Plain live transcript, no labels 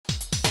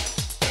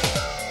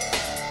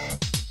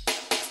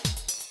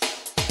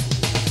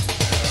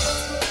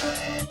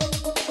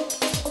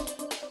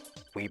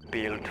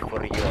Build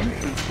for yuri.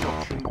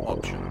 Construction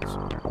options.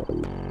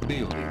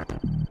 Building.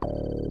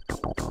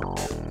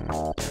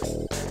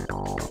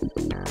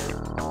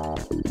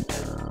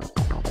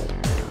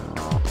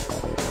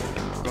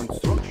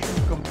 Construction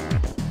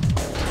complete.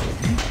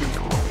 New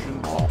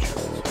construction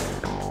options.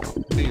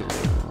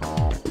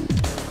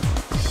 Building.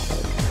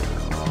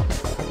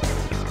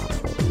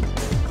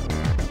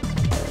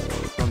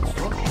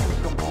 Construction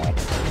complete.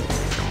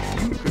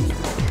 New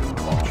construction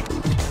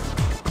options.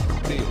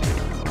 Building.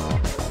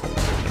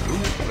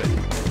 Unit ready.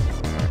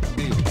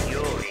 Building.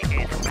 Yuri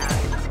is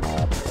mine.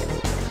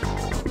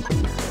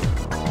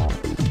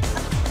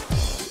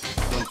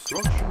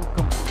 Construction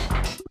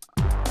complete.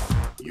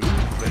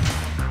 Unit ready.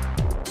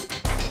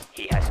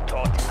 He has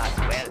taught us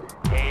well.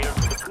 Hail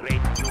to the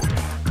great Yuri.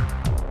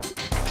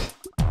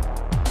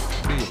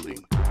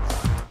 Building.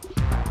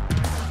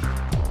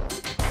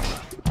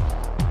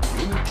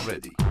 Unit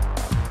ready.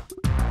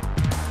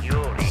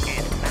 Yuri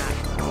is mine.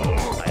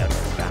 I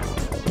understand.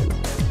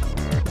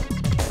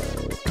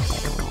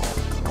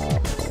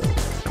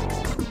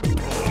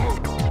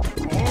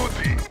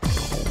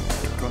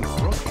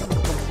 Construction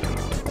complete.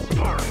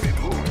 Turn me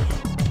loose.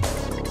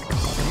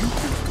 New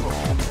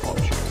construction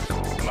options.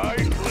 My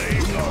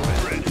slaves are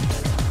ready.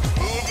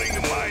 Moving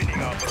the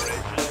mining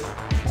operation.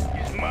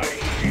 Is my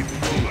ship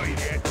over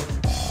yet?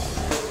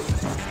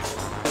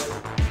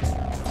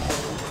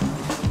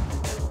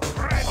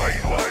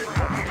 Ready.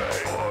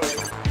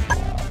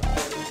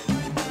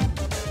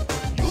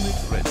 Unit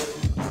ready.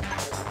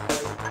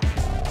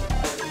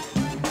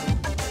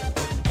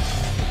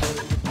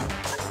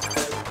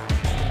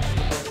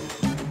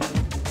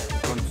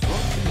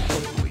 Construction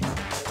complete.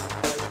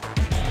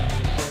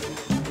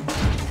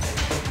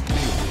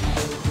 Building.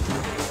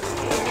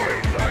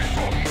 Unit ready.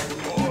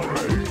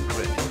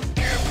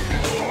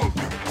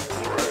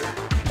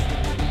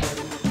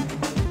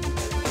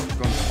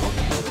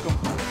 Construction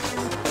complete.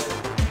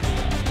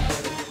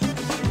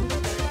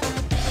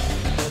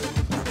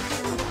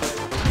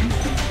 New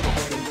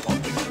construction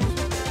options.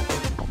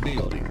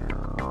 Building.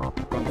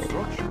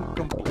 Construction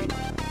complete.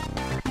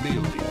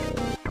 Building.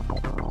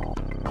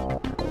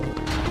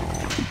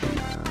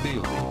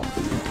 Building.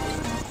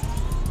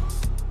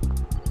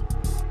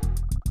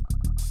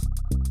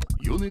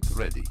 Unit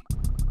ready.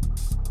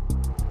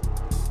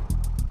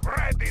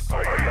 Ready to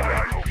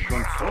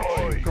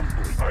Construction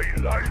complete.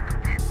 I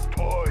like big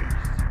toys.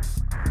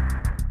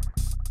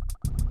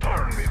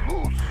 Turn me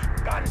loose.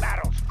 Gun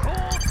barrels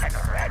cooled and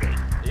ready.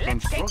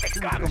 Let's take the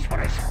Construction guns for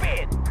a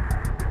spin.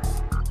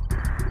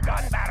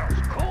 Gun barrels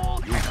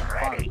cooled Unit and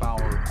ready.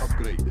 firepower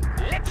upgraded.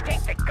 Let's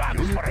take the guns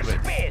Unit for a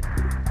ready. spin.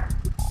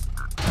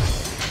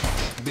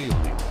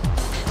 Building.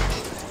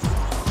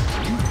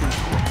 New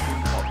construction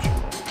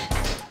options.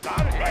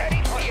 Guns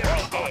ready for your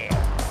air.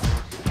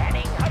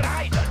 Scanning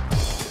horizon.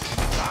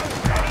 Guns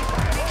ready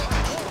for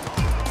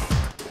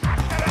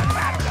after a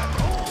barrel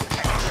cooled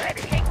and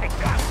ready. Take the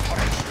guns for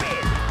a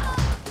spin.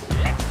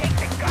 Let's take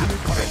the guns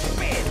for a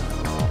spin.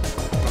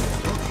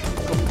 Construction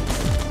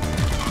complete.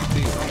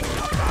 Building.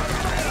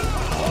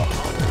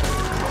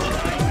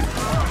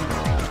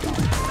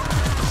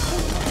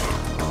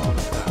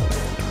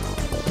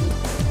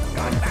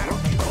 Gun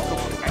barrels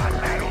cooled. Gun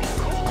barrels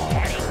cooled.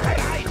 Scanning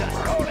horizon.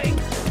 Rolling.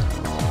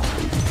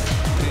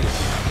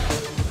 Building.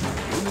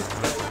 Unit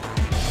ready.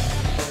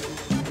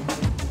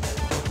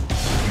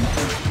 New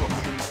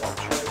construction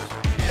options.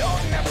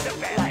 Loading up the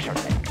bell. Flasher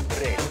tank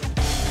ready.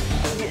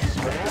 Yes,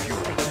 perhaps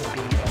I can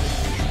be of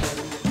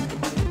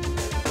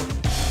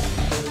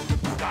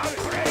Guns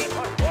ready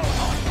for full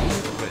on.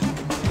 Unit ready.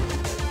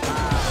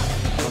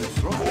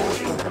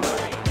 Construction in the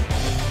mine.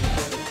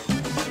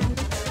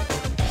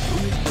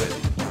 Unit ready.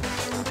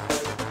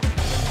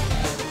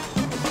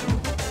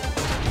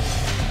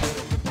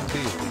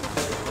 Building.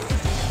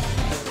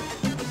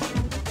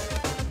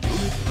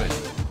 Unit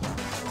ready.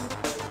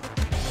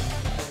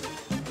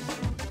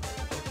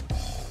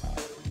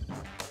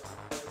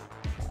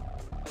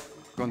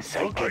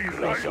 Construction Psychic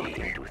ready.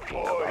 something to think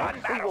Gun about. We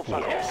will barrels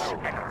follow. cooled Yes.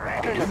 and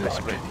ready. Unit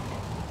ready.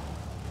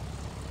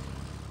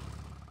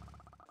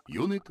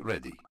 Unit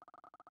ready.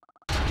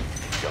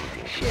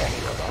 Something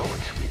sharing your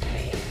thoughts with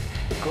me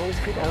goes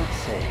without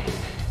saying.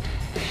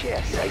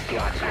 Share psychic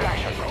Gun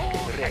barrels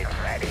cooled ready. and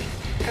ready.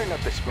 Turn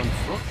up the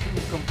Construction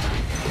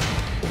complete.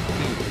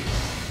 Building.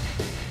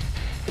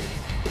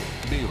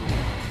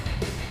 Building.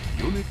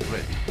 Unit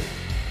ready.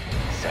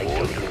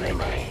 psychic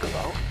memory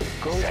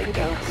goes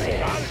without saying.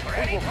 Guns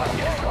ready for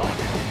full on.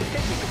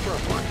 Take me to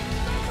first one.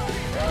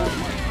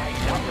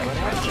 But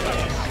I guess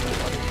I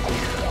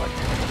thought,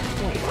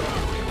 wait,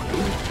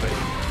 Unit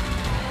ready.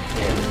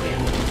 there will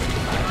be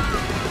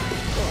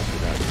goes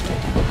without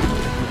saying.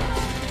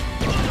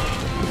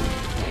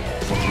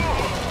 Yes.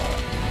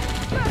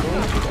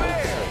 Goes without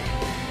saying.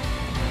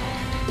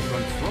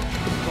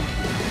 Construction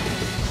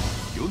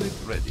complete. Unit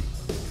ready.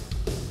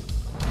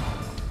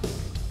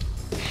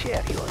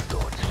 Share your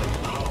thoughts with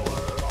me.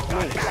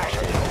 Wait,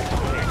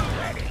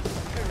 Ready.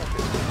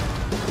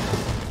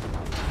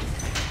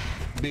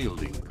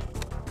 Building.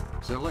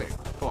 Select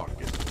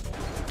target.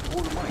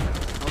 All miners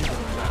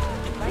underground.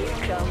 Here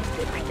comes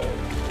the plague.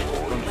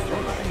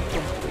 Construction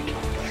complete.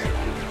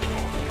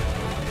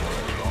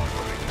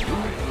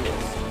 Unit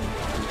lost.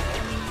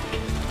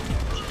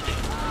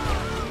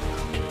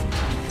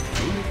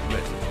 Unit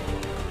ready.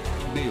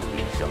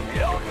 Building.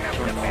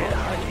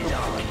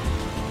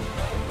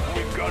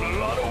 We've got a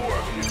lot of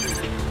work to do.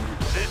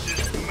 This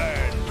is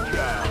man's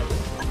job.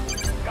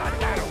 Got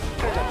battle.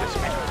 Fill up this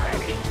man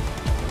ready.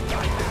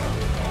 Got battle.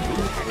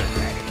 Unit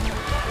ready.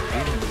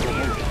 In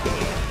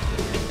promotion.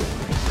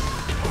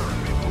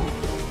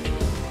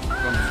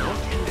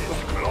 Construction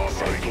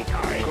Psychic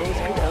eye. Goes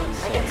without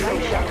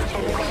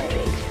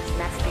saying.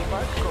 Nasty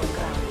work going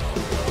on.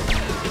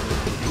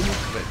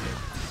 Unit ready.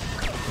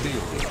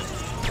 Building.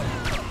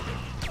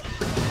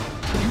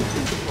 New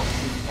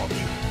construction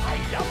option. I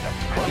love the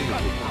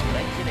Building.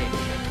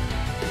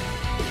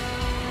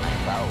 My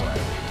power.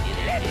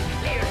 Let it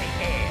clear the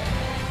air.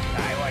 I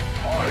was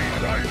born to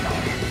die.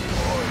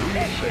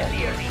 Let it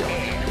clear the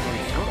air.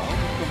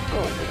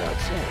 Goes without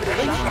saying.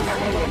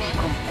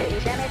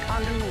 Janet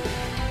on the move.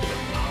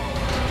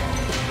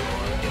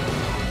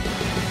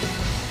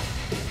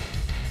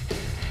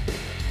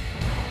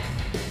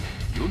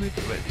 Unit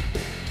ready.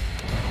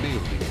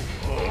 Building.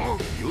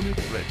 Unit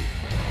ready.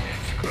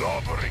 It's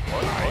clobbering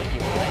time.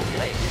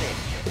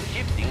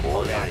 Shifting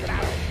all around.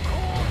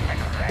 Cool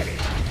and ready.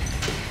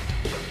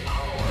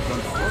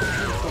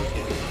 Construction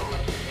complete.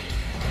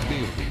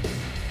 Building.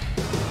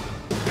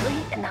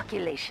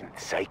 Inoculation.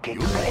 Psychic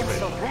I am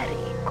so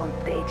very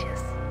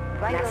contagious.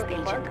 Nasty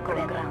agent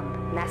going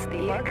ground. Nasty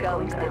here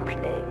comes the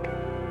plague.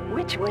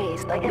 Which way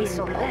is the wind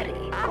so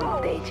very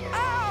contagious?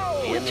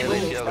 Which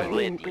way is the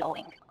wind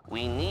blowing?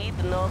 We need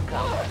no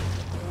compass.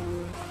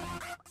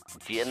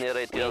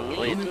 Generator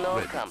need no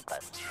ready.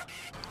 compass.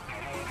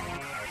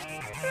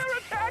 They're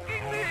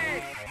attacking me!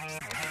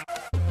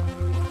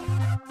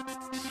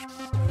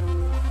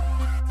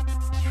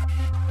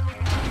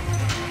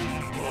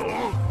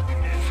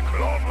 It's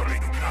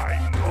clobbering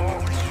time,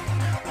 boys.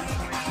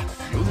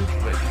 Unit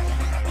ready.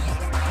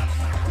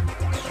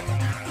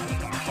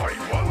 I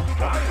won't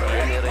die.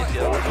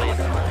 Generator ready.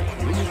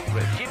 Unit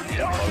ready. Keep the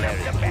order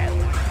the bell.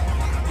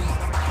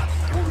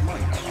 All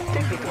miners.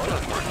 Generator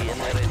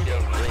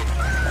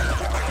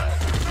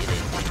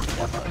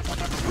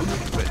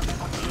Unit ready.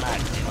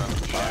 maximum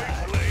charge.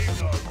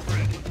 Flames are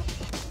ready.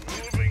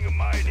 Moving a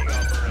mining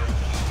operation.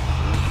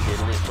 The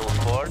little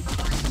port.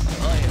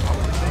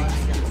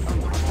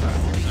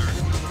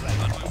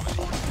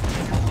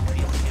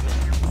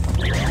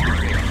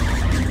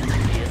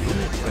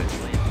 Unit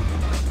ready.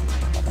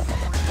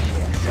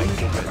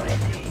 Psychic ready.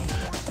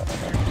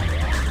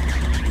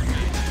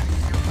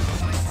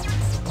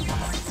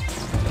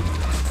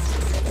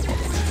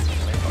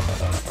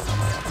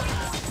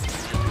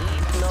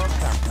 Need no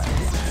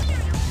compass.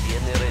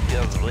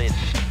 Generator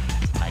ready.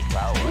 My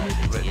power is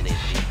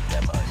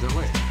irresistible. The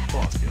way.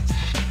 Pocket.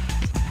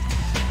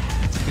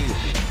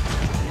 Building.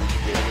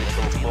 The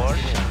little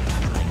port.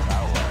 My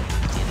power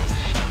is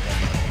irresistible.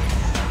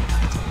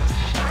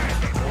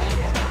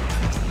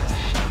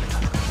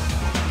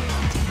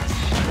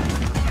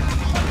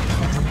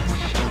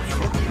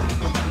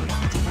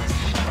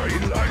 I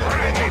like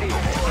ready.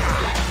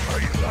 I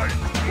like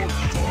good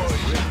boy.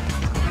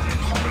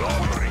 It's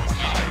clobbering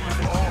time,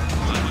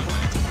 boys.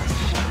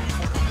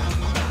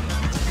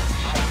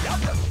 I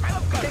love the smell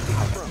of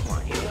gunpowder.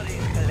 Yuri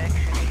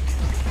collection.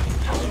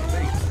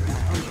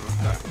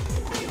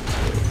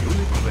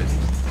 Unit ready.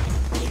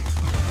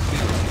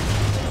 Building.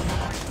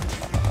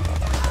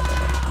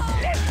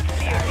 Let's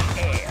clear the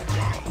air.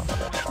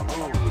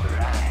 Smooth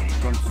ride.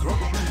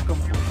 Construction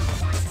complete.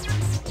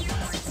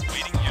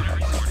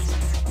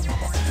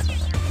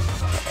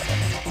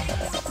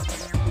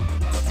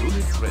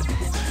 Unit ready.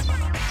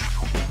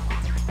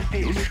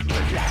 Unit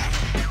ready.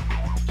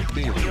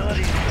 Building.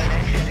 Yuri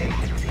collection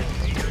agency.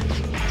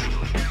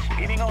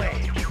 Spinning away.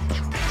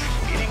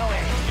 Spinning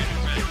away.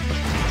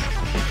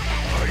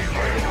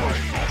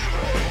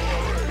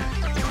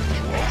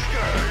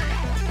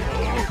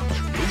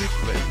 Unit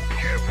ready.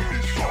 Give me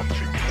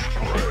something to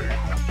spray.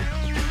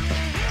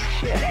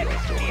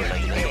 Let's clear the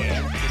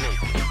air.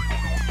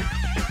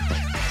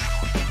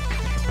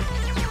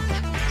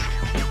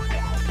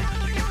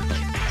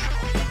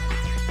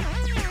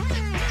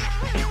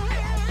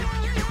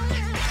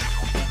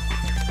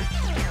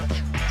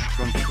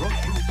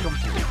 Construction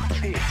complete.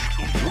 This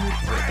is Unit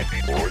ready.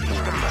 order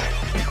the man.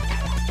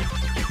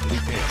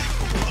 Repair.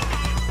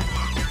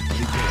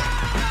 Repair.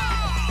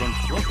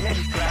 Construction.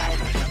 Let's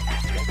drive it.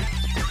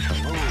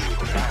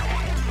 Smooth ride.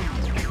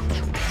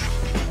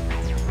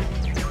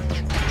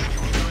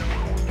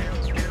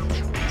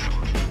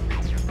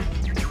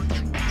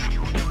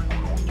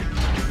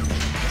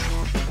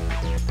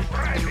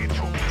 Ready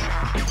to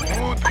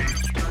move this.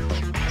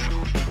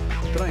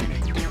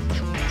 Training.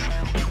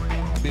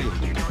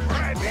 Building.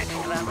 Ready.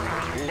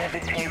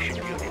 Levitation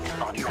units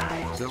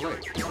online. The way.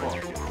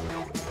 Pocket.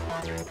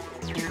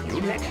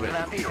 Unit Next ready.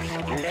 Navius,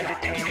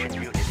 levitation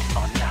units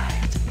online.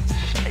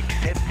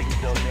 Accepting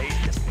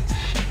donation.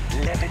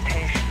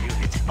 Levitation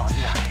units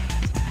online.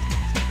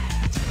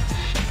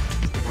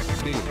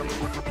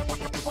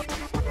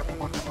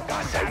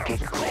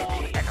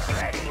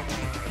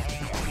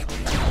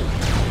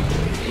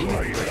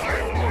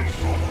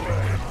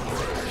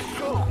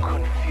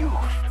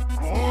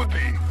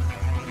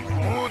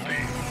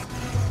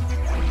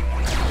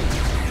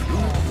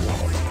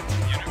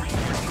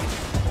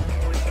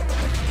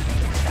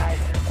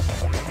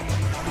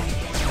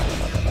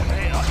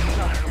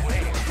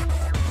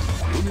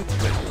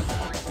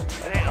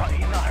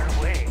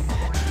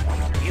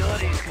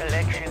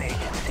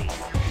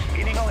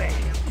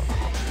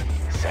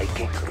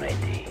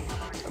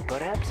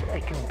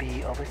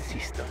 be of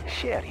assistance.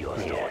 Share your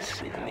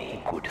thoughts with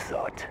me. Good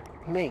thought.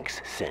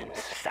 Makes sense.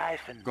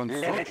 Siphon.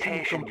 Construction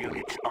Levitation complete.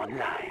 units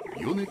online.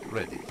 Unit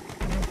ready.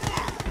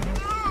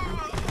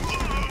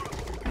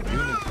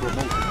 Unit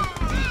promoted.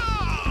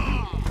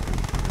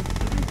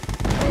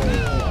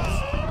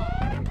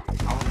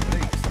 Our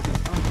base is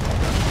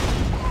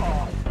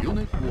under.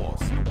 Unit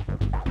lost.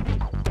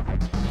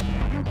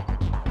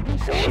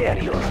 Share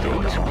your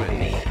thoughts with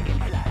me.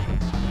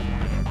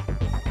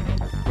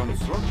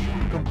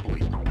 Construction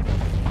complete.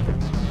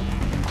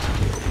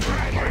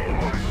 Unit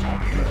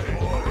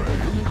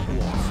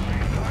lost.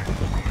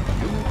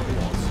 Unit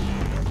lost.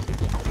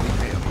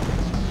 Repair.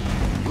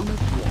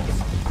 Unit lost.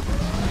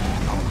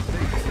 Our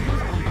base is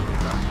under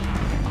attack.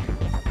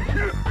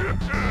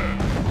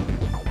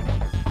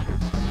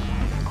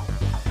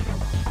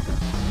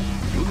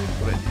 Unit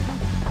ready.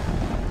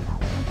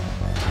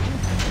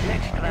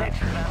 Let's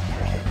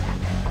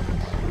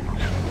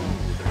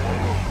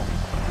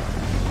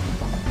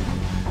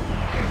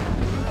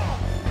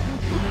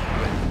Unit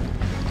ready.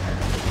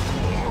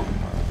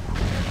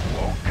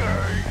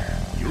 Okay.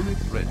 Unit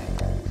ready.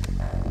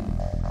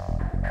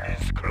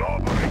 It's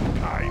clobbering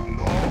time,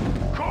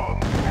 no? Come!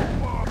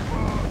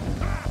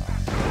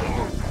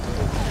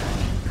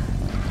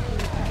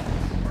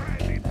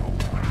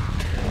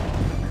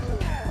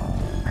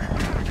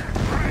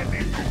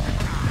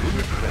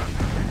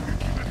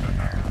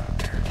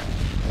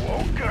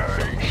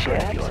 Okay.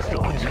 Share your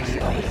thoughts with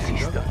me,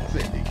 sister.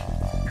 Ready.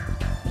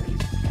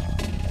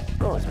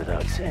 Goes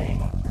without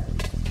saying.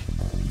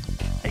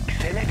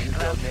 Excellent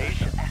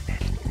donation.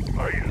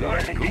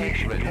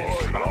 Levitation Unit ready.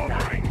 is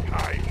clobbering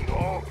time,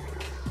 no?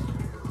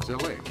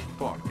 Select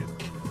target.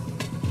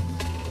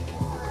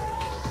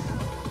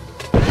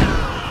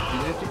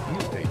 Kinetic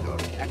mutator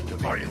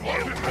activated.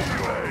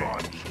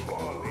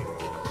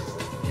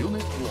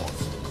 Unit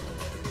lost.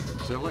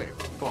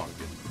 Select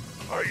target.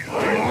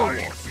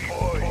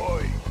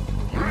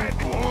 Unit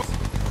lost.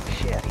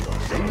 Share your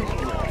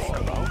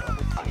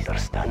thoughts.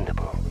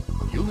 Understandable.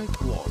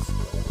 Unit lost.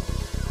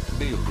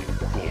 Building.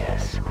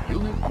 Yes.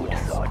 Unit Good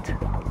lost. thought.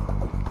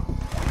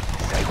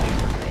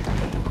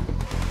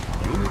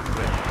 Unit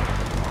ready.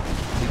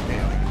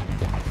 Repairing.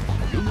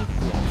 Unit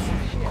lost.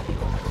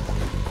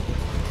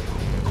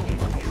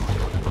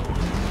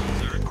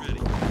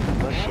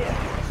 For share.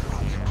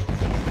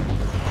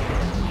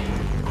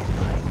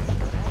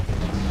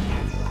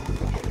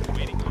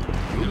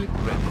 Unit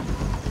ready.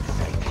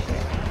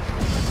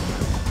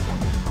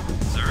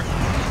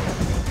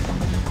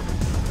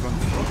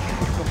 Construction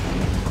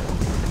complete.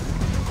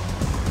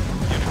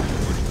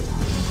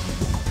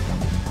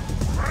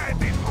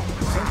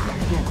 Second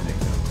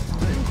tornado.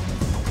 Ready.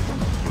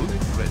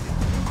 Unit ready.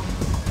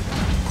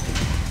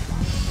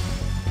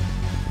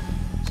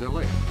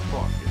 Select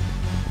target.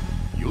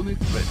 Unit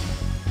ready.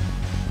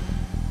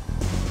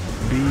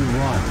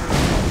 B1.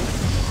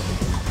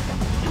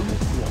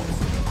 Unit lost.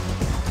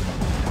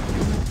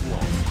 Unit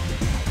lost.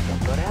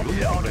 Perhaps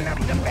Unit open up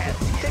the bad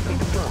second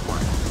floor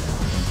one.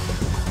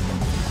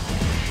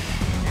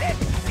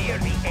 Let's clear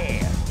the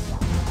air.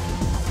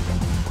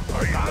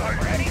 Are you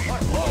ready for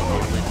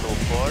war? Little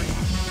port.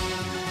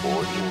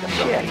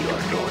 Share your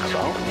thoughts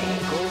with me.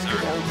 Goes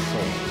without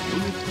saying.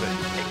 Unit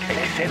ready.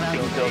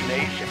 Accepting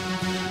donation.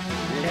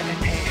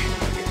 Levitation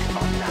is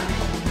online.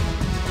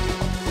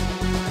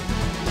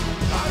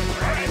 I'm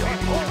ready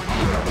for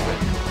war.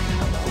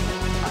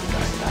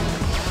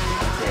 Understandable.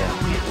 Their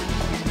will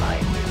is my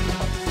will.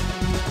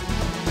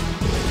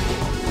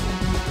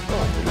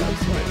 Goes without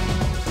saying.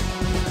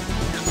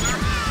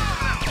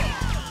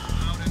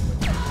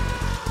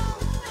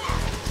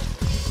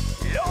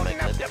 Loading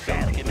up the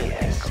bell.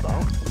 Yes,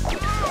 about good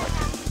thought.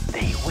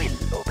 They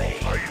will obey.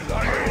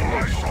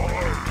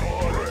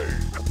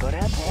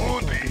 Perhaps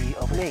it can be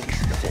of makes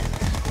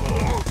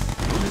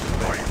sense.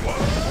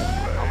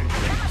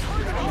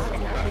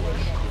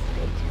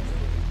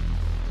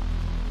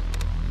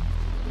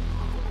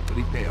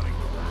 Repairing.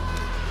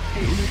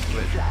 Unit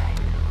ready.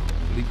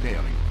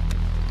 Repairing.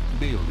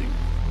 Building.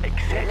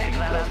 Accepting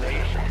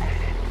elevation.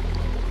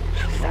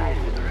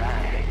 Siphon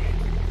right.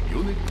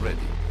 Unit ready.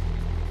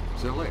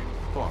 Select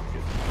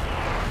target.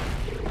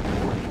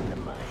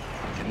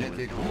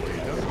 Kinetic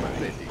mutator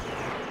ready.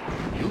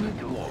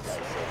 Unit lost.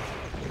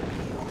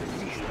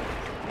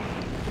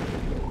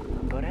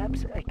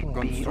 Perhaps I can be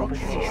of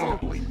Construction assistance.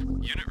 complete.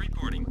 Unit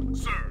reporting.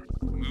 Sir.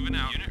 Moving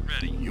out. Unit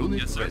ready. Unit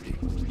yes, sir. ready.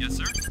 Yes,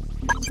 sir.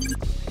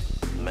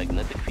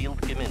 Magnetic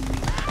field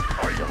commencing.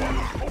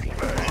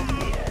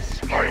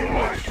 Yes.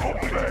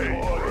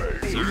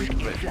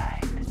 Unit ready.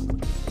 Flight.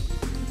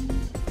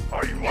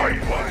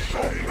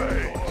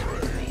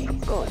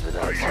 Goes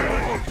without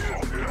saying.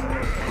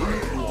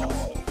 Unit lost.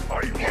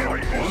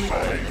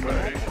 Unit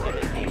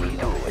ready. We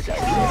do as I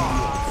say.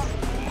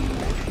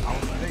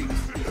 Our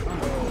base is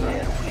under.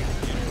 Their will.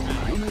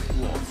 Unit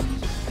lost.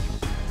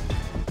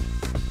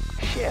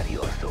 Share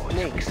your thoughts.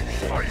 Makes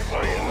sense.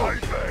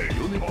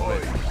 Unit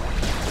ready.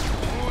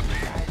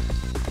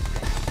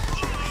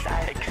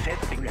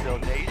 Accepting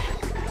donation.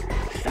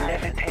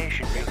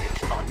 Levitation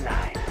units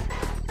online.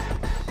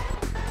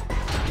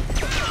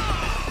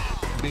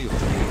 Building.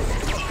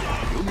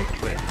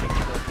 Unit ready.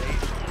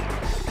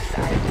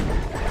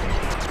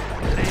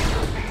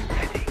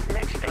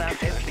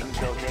 Accepting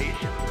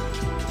donation.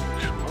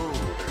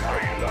 Smooth.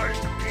 I like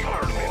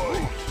hard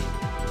boys.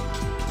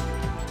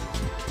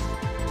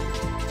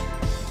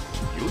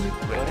 Unit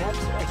ready.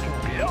 Perhaps I can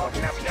be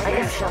I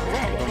am so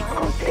very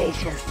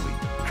contagious.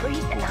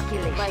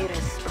 Pre-inoculation.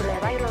 Virus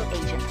spread. Viral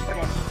agent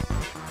ready.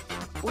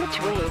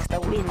 Which way is the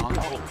wind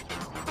blowing?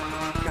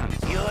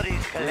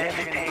 Yuri's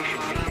levitation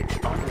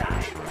units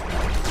online.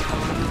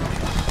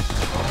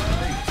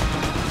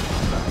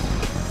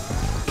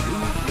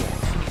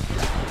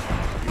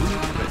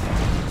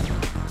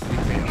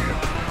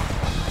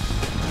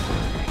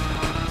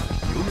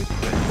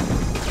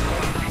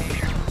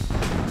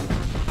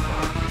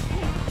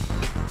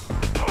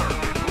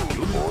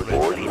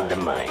 All in the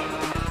mind.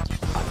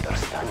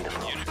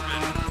 Understandable.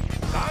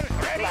 Unit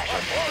ready.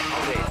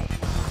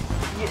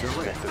 Yes,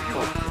 Mr.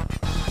 Yuri.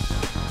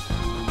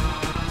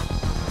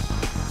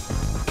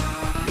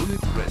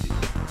 Unit ready.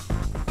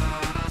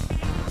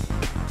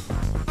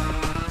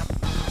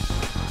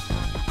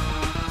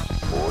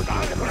 All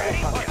in the mind.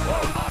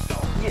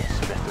 Yes,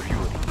 Mr.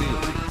 Yuri.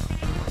 Building.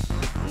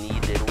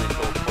 Need a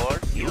little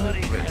port?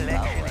 Yuri's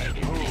collection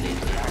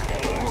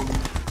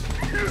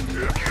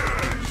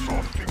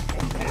Something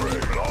to play.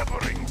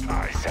 Blubbering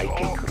time.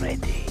 psychic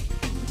ready.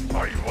 I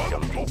want to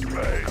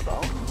play.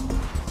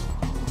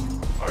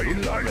 I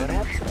like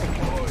Perhaps I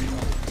can.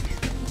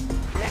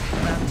 Let's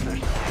transfer.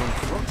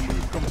 construction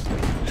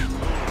complete.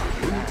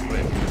 Unit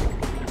ready.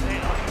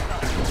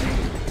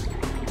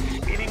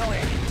 Speeding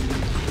away.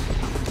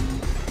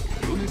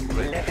 Unit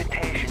ready.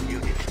 Levitation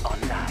units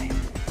online.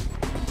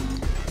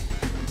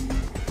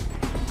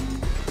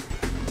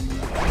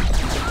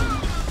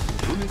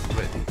 Unit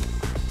ready.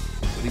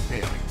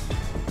 Repairing.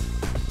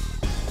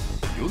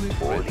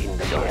 Unit All ready. in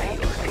the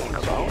mind to think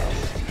about.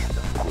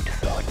 Good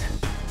thought.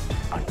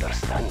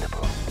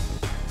 Understandable.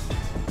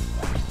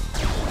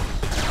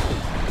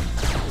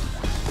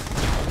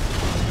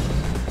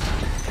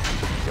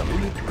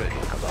 Unit ready.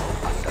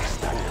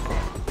 Understandable.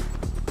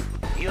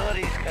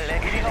 Yuri's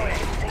collection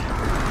agency.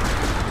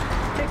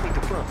 Take me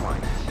to front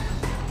line.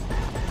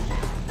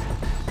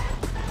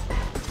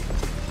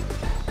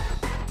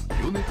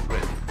 Unit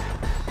ready.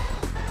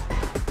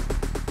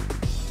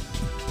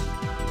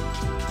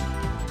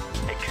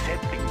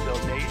 Accepting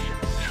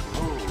donations.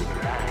 Smooth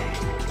ride.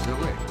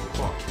 Select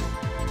part.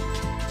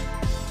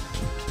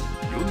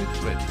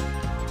 Unit ready.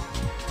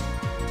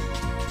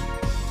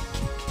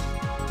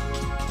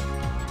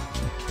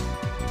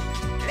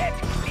 Let's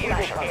clear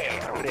the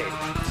air. Ready.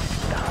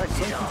 Start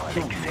it on.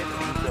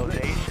 Accepting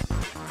donations.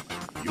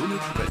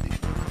 Unit ready.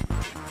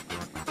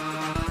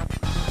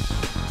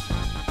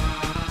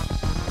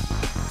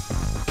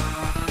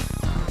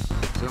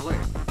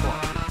 Select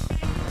part.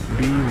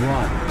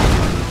 B1.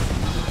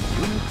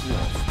 Unit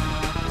lost.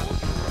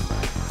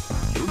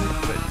 Unit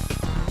ready.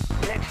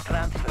 Let's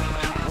transfer.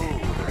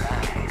 Smooth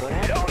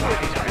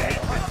ride.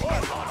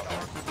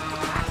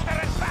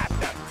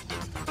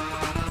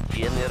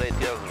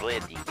 Generators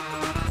ready.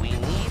 We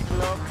need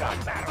no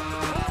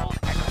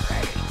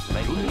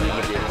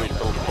need a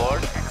little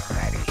port?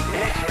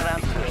 Let's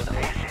transfer the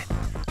asset.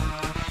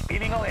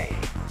 Spinning away.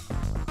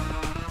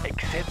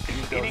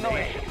 Accepting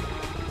donation.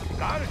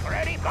 Guns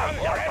ready. Guns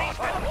ready.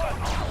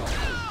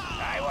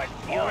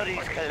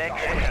 Yuri's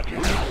collection.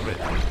 Unit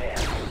ready.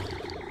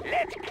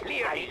 Let's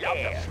clear the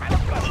air.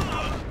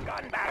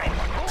 Gun barrel.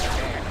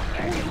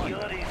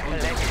 Yuri's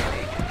collection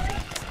agency.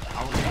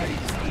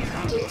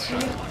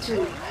 Détruire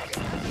tout.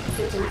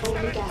 C'est une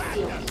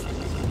obligation.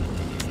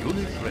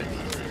 Unit ready.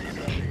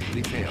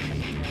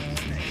 Repairing.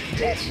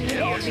 Détruire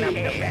tout. C'est une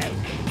obligation.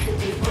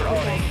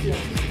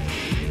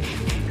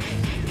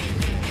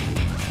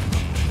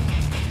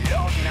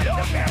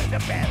 Loading up the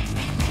bell.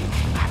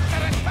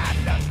 Faster and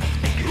faster.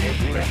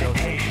 Accepting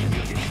levitation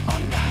units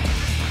online.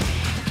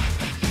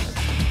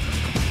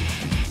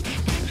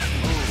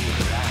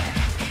 Smooth ride.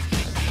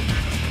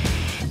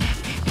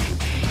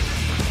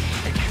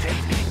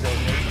 Accepting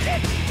donations.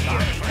 Let's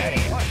get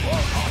ready.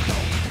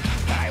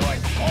 I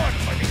was born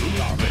for this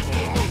job.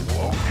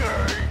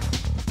 Okay.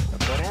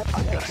 Perhaps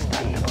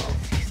understandable.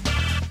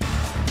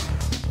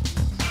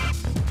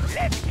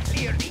 Let's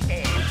clear the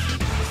air.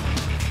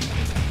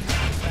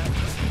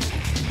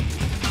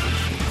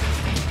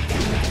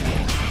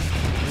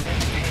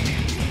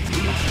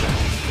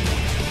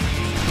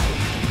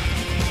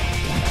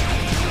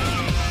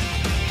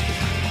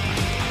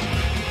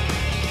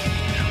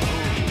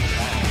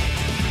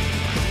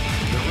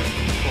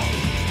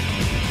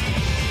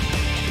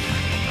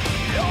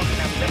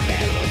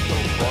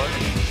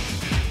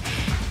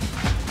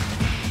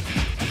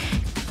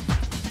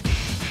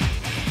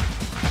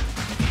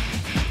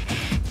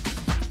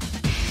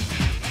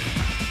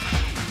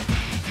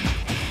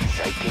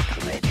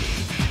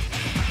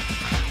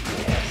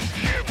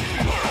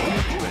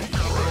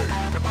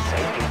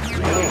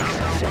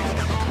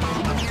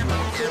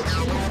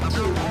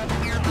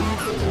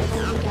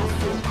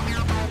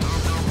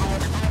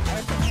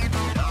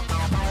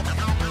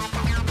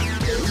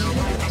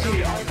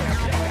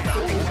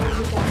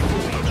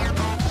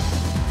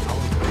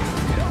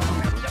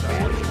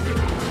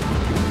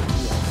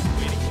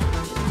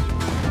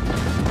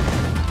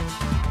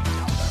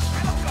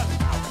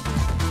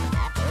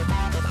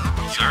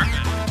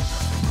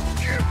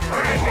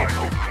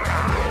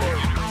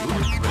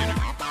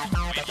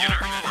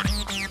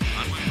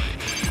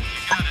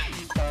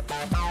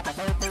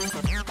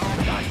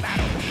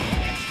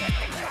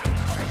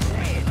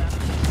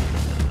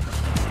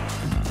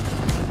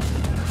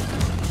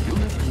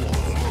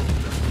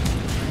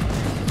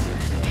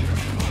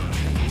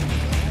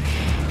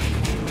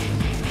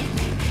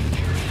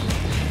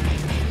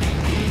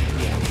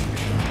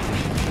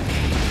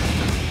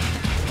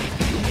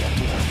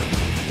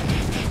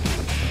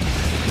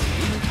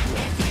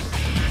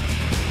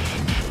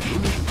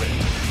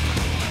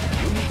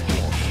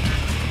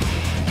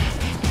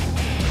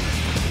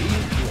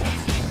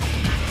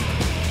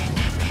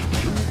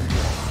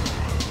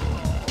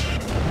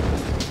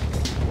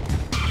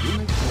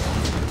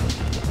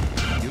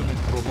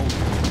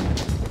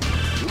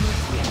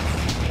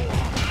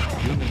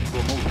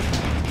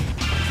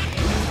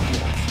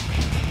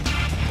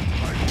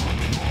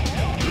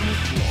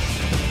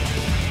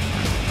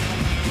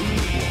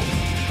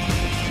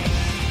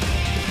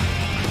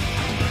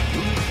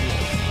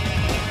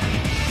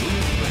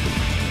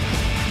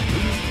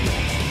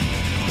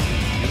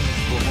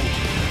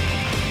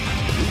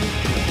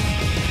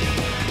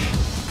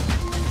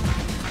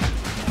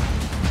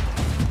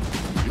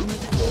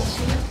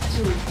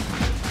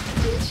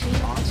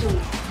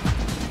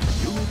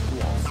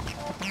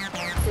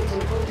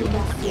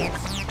 prolongación.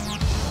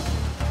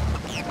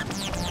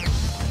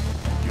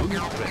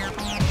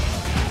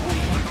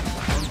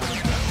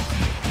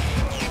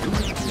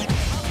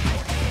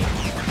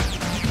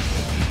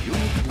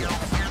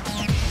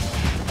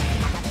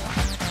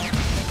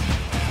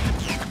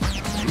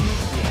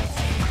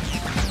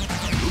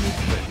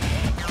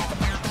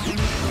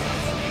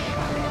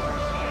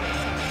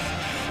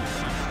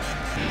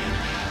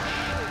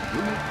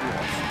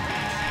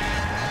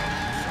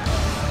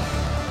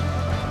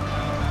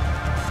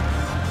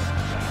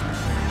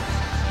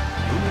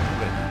 Unit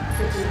ready.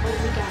 C'est une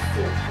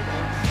obligation.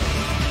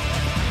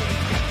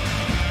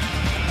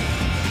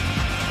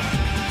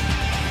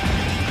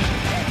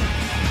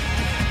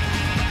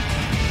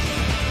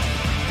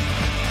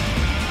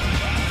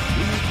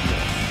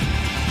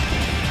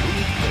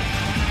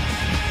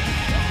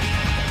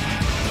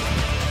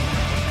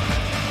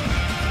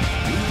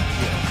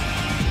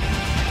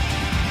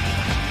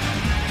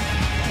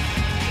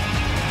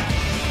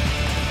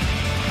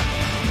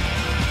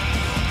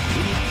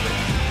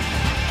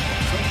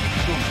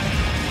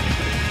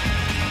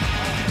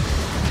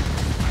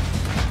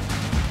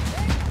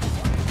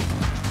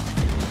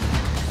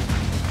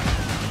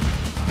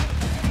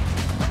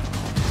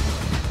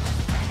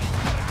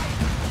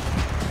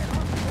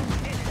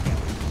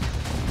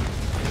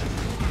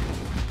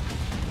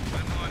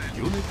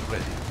 Unit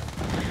ready.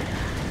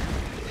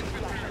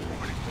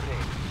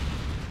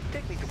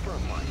 Technique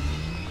confirmed, Mike.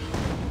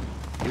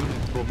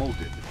 Unit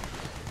promoted.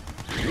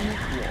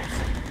 Unit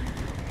lost.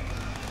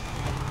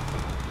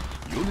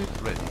 Unit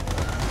ready.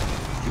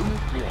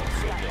 Unit lost.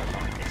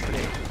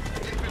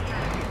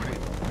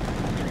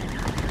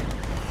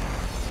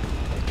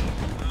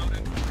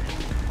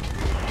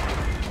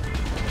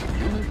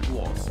 Unit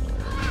lost.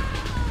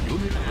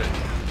 Unit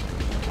ready.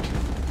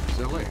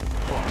 Select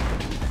part.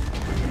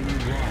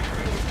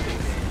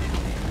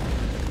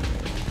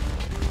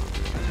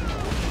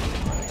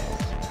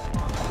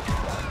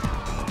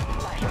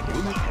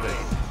 Unit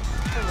ready.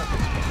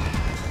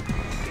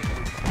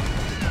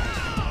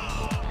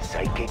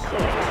 Psychic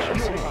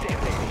damage.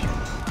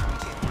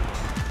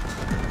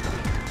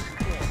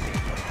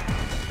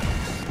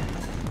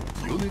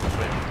 Unit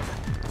ready.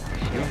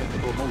 Unit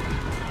promoted.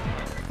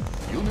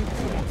 Unit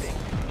lost.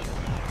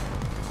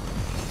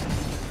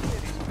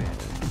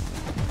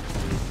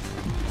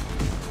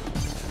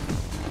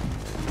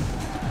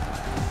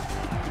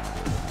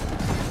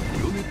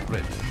 Unit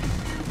ready.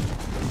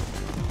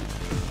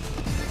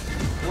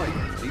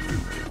 Player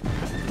defeated.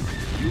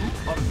 You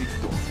are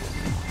victorious.